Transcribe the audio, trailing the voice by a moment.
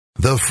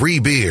The Free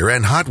Beer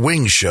and Hot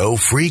Wings Show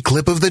free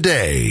clip of the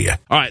day.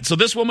 All right, so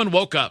this woman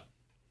woke up,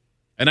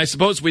 and I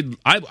suppose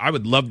I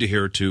would love to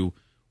hear to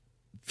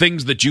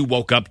things that you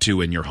woke up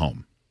to in your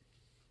home.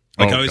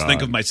 Like I always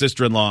think of my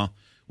sister-in-law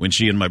when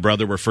she and my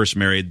brother were first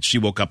married. She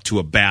woke up to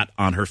a bat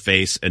on her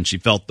face, and she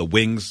felt the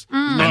wings,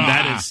 and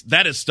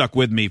that has stuck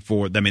with me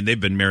for. I mean, they've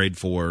been married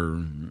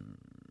for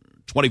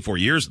 24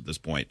 years at this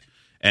point,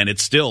 and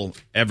it's still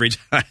every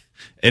time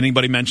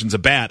anybody mentions a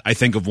bat, I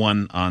think of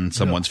one on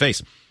someone's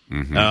face.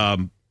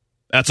 Mm-hmm.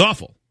 That's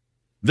awful.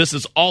 This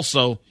is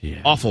also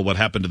awful what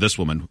happened to this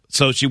woman.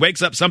 So she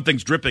wakes up,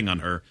 something's dripping on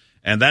her,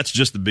 and that's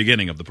just the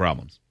beginning of the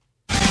problems.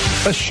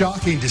 A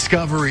shocking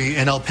discovery.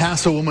 An El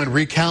Paso woman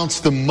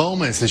recounts the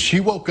moments as she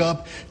woke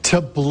up to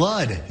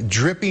blood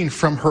dripping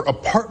from her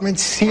apartment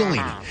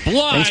ceiling.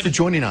 Blood. Thanks for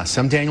joining us.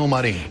 I'm Daniel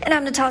Muddy. And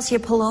I'm Natasha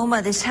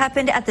Paloma. This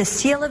happened at the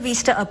Cielo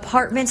Vista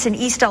Apartments in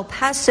East El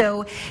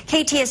Paso.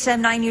 KTSM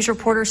 9 News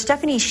reporter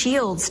Stephanie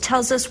Shields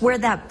tells us where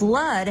that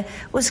blood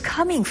was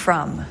coming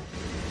from.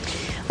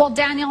 Well,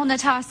 Daniel,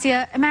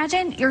 Natasha,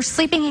 imagine you're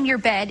sleeping in your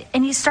bed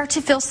and you start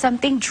to feel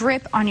something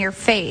drip on your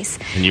face.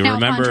 And you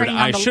remembered,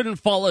 I shouldn't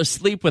fall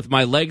asleep with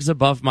my legs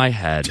above my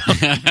head.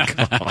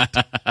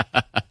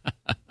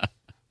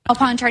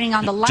 Upon turning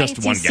on the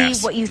lights, you see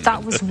what you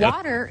thought was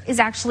water is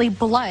actually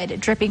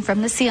blood dripping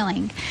from the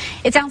ceiling.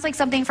 It sounds like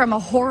something from a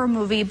horror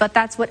movie, but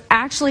that's what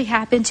actually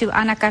happened to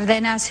Ana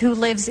Cardenas, who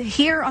lives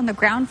here on the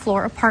ground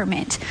floor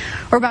apartment.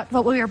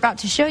 What we're about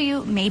to show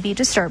you may be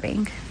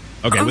disturbing.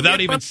 Okay, without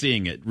even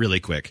seeing it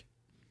really quick,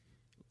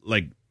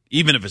 like,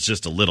 even if it's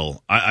just a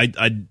little,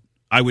 I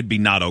would be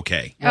not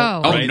okay.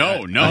 Right?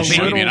 No.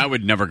 I mean, I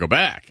would never go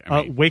back.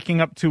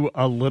 Waking up to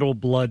a little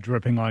blood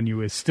dripping on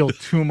you is still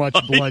too much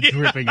blood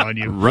dripping on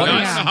you. Right. I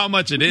don't know how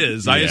much it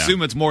is. I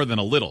assume it's more than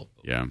a little.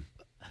 Yeah.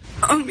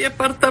 Mi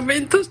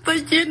apartamento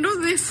está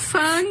lleno de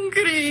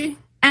sangre.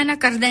 Ana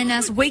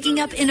Cardenas waking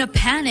up in a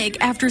panic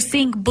after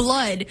seeing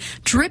blood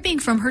dripping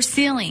from her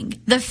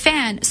ceiling. The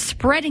fan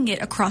spreading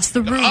it across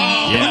the room.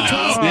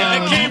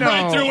 It came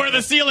right through where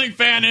the ceiling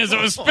fan is.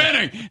 It was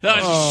spinning.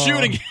 That was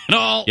shooting it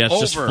all over. It's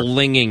just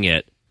flinging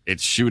it.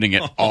 It's shooting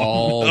it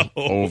all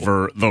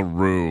over the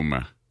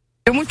room.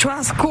 Mucho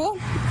asco.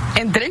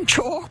 Entré en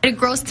shock. It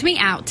grossed me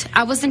out.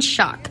 I was in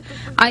shock.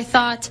 I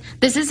thought,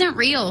 this isn't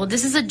real.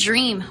 This is a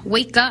dream.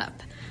 Wake up.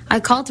 I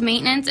called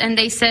maintenance and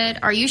they said,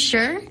 are you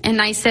sure? And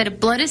I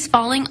said, blood is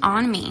falling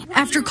on me.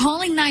 After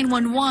calling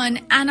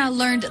 911, Anna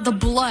learned the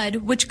blood,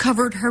 which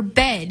covered her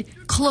bed,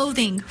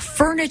 clothing,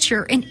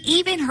 furniture, and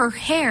even her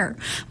hair,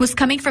 was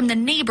coming from the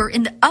neighbor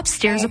in the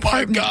upstairs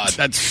apartment. Oh, my God.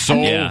 That's so...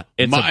 it's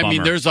a bummer. I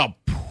mean, there's a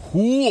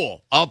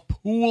pool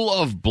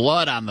of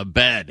blood on the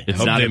bed.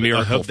 It's not a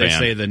miracle. I hope they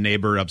say the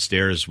neighbor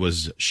upstairs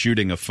was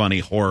shooting a funny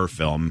horror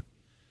film,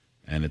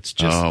 and it's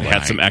just...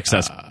 had some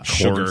excess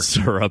corn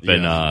syrup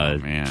and...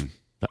 man.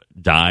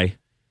 Die.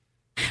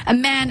 A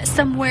man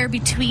somewhere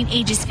between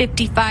ages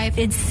 55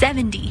 and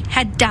 70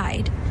 had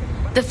died.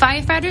 The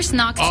firefighters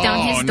knocked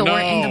down his door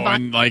and the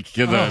and like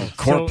the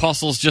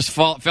corpuscles just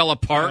fell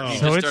apart. He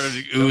just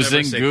started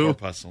oozing goo.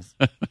 So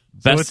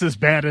it's as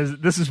bad as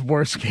this is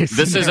worst case.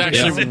 This is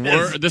actually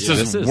this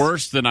is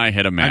worse than I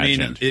had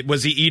imagined. I mean,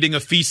 was he eating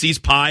a feces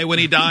pie when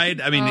he died?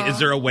 I mean, is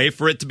there a way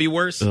for it to be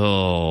worse?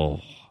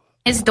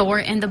 his door,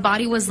 and the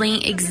body was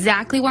laying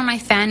exactly where my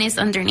fan is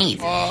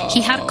underneath.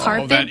 He had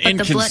carpet, that but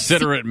the blood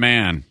inconsiderate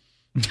man.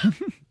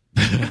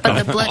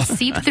 But the blood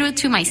seeped through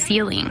to my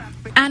ceiling.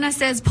 Anna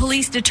says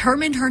police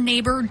determined her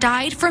neighbor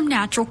died from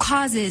natural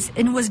causes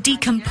and was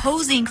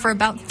decomposing for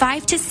about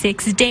 5 to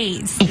 6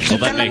 days. Well,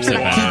 that makes it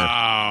better.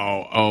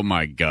 Wow. Oh,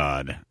 my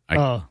God.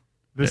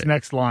 This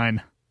next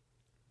line.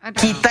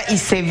 Quita y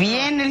se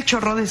viene el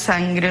chorro de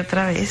sangre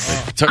otra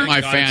vez. Took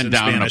my fan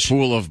down and a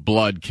pool of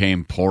blood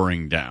came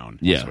pouring down.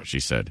 Yeah. That's what she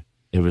said.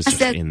 It was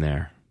just in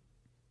there.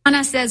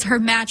 Anna says her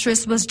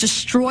mattress was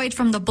destroyed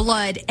from the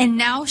blood, and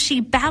now she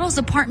battles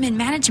apartment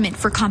management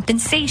for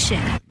compensation.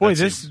 Boy,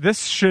 this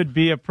should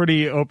be a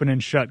pretty open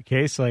and shut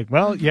case. Like,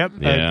 well, yep,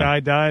 a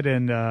guy died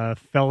and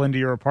fell into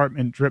your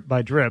apartment drip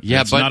by drip. Yeah,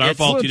 it's not our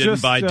fault you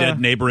didn't buy dead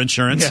neighbor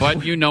insurance. Yeah.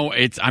 But,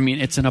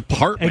 it's an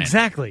apartment.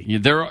 Exactly.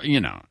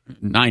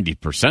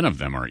 90% of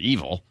them are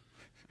evil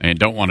and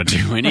don't want to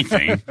do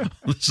anything.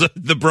 So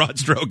the broad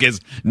stroke is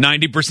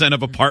 90%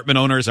 of apartment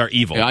owners are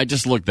evil. Yeah, I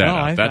just looked that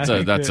up.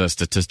 That's a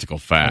statistical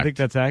fact. I think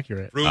that's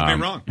accurate. Prove me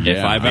wrong.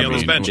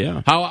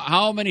 Yeah,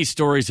 How many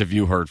stories have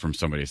you heard from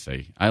somebody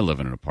say, I live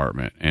in an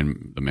apartment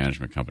and the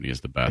management company is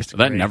the best?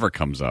 That never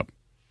comes up.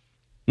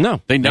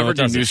 No. They never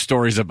do news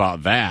stories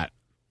about that.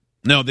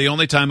 No, the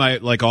only time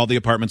like all the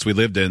apartments we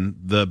lived in,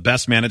 the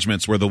best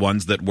managements were the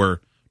ones that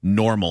were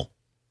normal.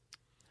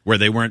 Where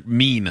they weren't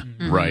mean.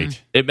 Mm-hmm.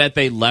 Right. It meant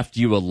they left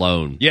you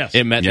alone. Yes.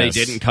 It meant they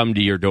didn't come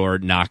to your door,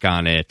 knock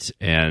on it,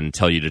 and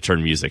tell you to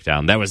turn music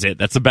down. That was it.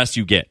 That's the best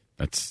you get.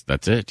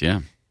 That's it,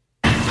 yeah.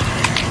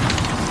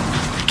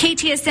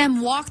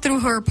 KTSM walked through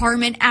her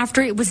apartment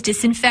after it was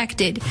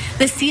disinfected.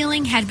 The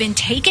ceiling had been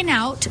taken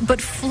out, but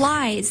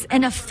flies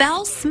and a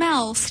foul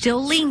smell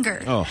still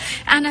linger.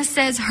 Anna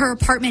says her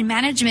apartment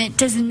management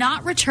does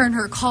not return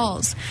her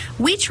calls.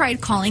 We tried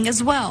calling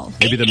as well.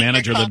 Maybe the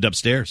manager lived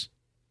upstairs.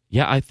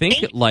 Yeah, I think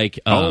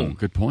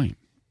good point.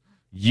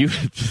 You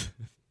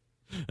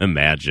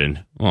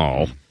imagine.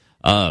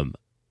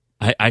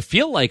 I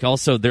feel like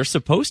also they're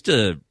supposed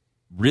to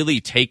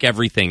really take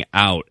everything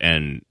out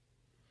and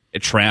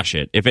trash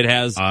it. If it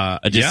has a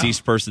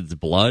deceased person's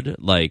blood,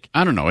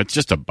 I don't know, it's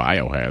just a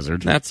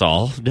biohazard. That's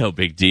all. No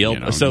big deal.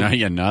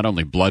 Not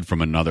only blood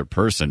from another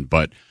person,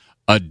 but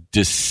a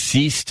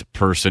deceased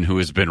person who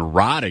has been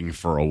rotting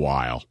for a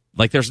while.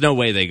 There's no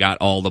way they got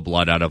all the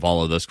blood out of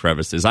all of those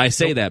crevices. I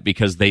say that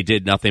because they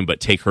did nothing but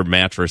take her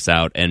mattress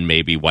out and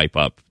maybe wipe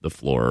up the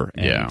floor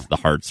and the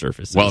hard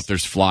surfaces. Well, if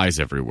there's flies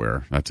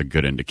everywhere, that's a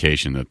good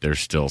indication that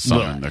there's still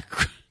some in the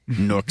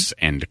nooks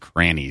and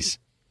crannies.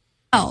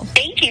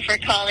 Thank you for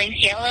calling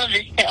Cielo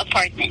Vista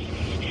Apartments.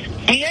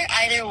 We are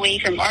either away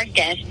from our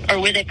guest or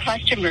with a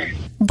customer.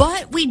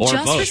 But we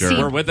just received...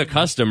 We're with a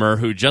customer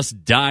who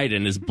just died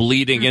and is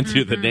bleeding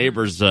into the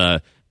neighbor's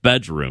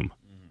bedroom.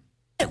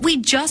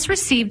 We just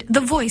received the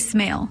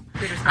voicemail.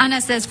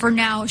 Anna says for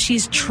now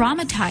she's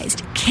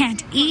traumatized,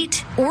 can't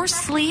eat or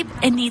sleep,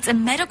 and needs a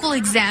medical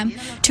exam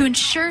to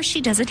ensure she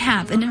doesn't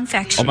have an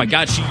infection. Oh my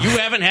God, you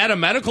haven't had a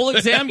medical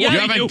exam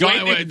yet?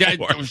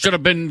 That should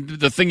have been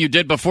the thing you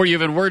did before you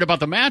even worried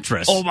about the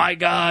mattress. Oh my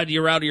God,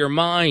 you're out of your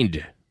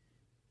mind.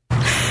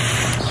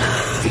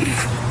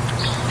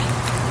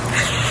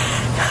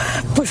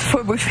 Pues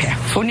fue muy feo.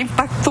 Fue un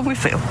impacto muy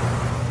feo.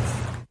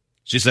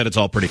 She said it's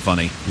all pretty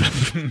funny.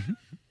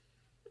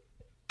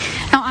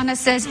 Now, Anna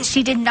says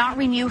she did not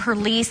renew her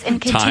lease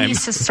and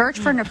continues to search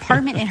for an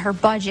apartment in her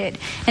budget.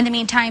 In the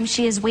meantime,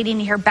 she is waiting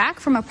to hear back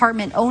from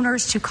apartment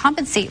owners to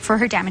compensate for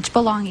her damaged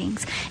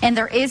belongings. And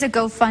there is a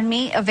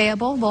GoFundMe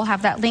available. We'll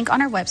have that link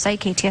on our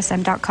website,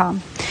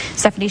 KTSM.com.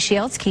 Stephanie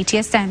Shields,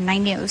 KTSM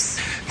 9 News.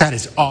 That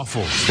is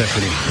awful,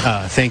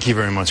 Stephanie. Thank you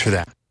very much for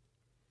that.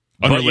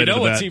 But you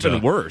know what's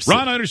even worse?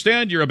 Ron, I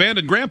understand your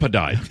abandoned grandpa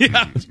died.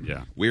 Yeah.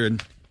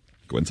 Weird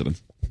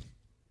coincidence.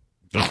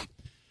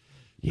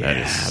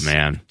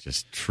 Man,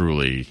 just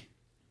truly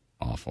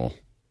awful.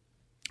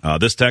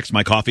 This text,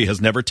 my coffee has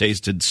never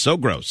tasted so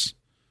gross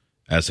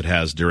as it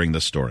has during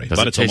this story.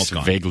 But it's almost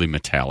gone. Vaguely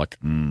metallic.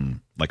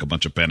 Like a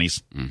bunch of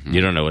pennies. Mm-hmm.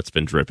 You don't know what's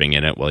been dripping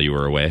in it while you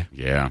were away?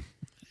 Yeah.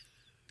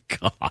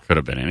 God. Could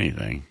have been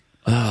anything.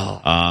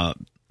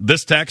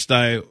 This text,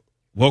 I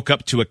woke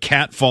up to a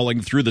cat falling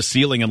through the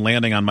ceiling and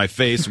landing on my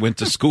face, went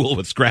to school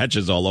with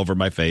scratches all over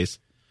my face.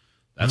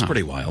 That's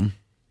pretty wild.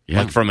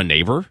 Yeah. Like from a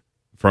neighbor?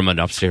 From an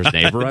upstairs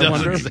neighbor, I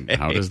wonder?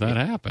 How does that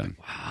happen?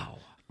 Wow.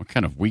 What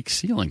kind of weak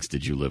ceilings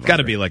did you live on? Got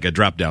to be like a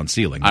drop-down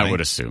ceiling, right? I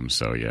would assume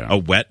so, yeah. A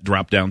wet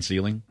drop-down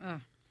ceiling?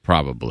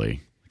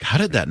 Probably. How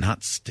did that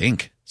not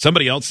stink?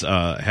 Somebody else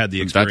had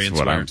the experience.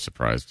 That's what I'm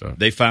surprised of.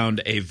 They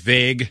found a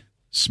vague,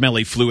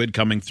 smelly fluid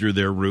coming through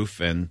their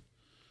roof, and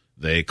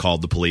they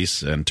called the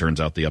police, and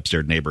turns out the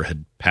upstairs neighbor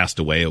had passed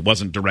away. It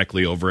wasn't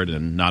directly over it,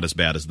 and not as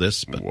bad as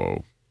this, but...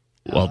 Whoa.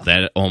 Well,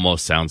 that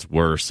almost sounds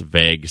worse.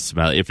 Vague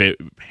smell. If it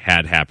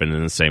had happened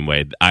in the same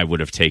way, I would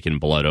have taken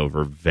blood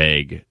over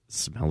vague,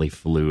 smelly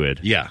fluid.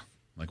 Yeah.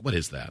 Like, what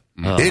is that?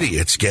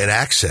 Idiots get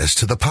access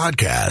to the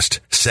podcast,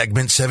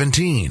 segment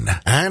 17,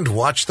 and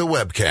watch the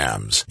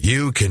webcams.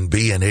 You can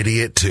be an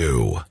idiot,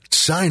 too.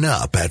 Sign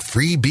up at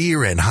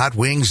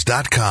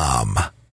freebeerandhotwings.com.